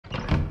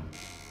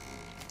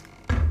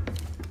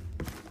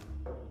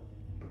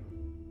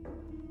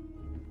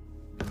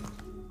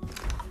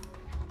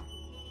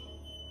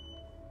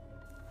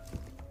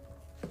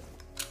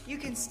You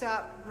can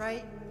stop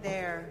right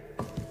there,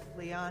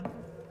 Leon.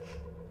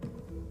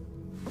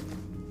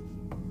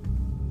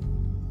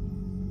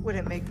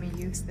 Wouldn't make me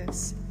use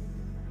this,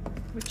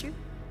 would you?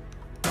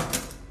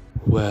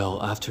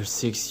 Well, after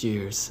 6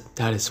 years,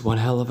 that is one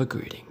hell of a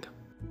greeting.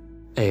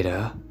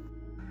 Ada?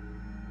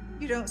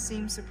 You don't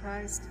seem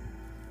surprised.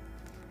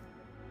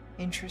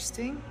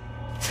 Interesting.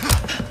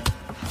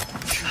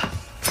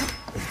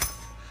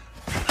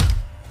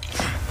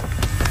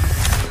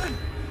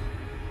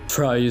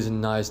 Try using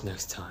knives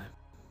next time.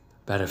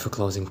 Better for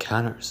close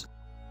encounters.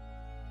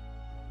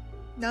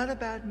 Not a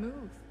bad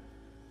move.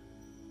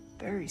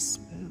 Very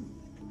smooth.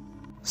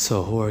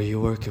 So who are you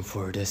working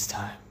for this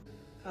time?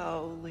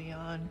 Oh,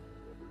 Leon.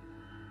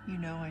 You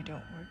know I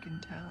don't work in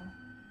town.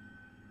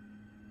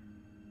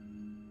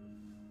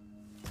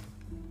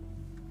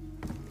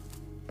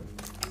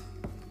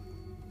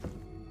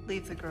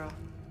 Leave the girl.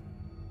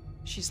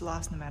 She's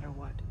lost no matter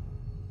what.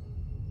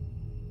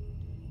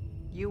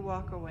 You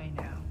walk away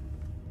now,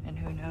 and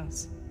who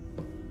knows?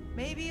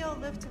 Maybe you'll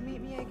live to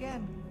meet me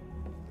again.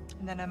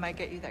 And then I might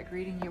get you that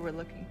greeting you were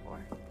looking for.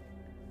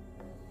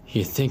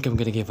 You think I'm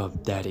gonna give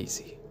up that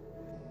easy?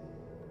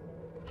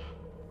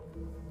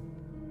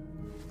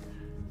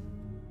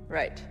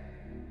 Right.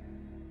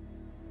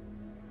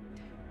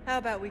 How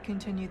about we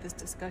continue this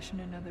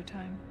discussion another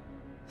time?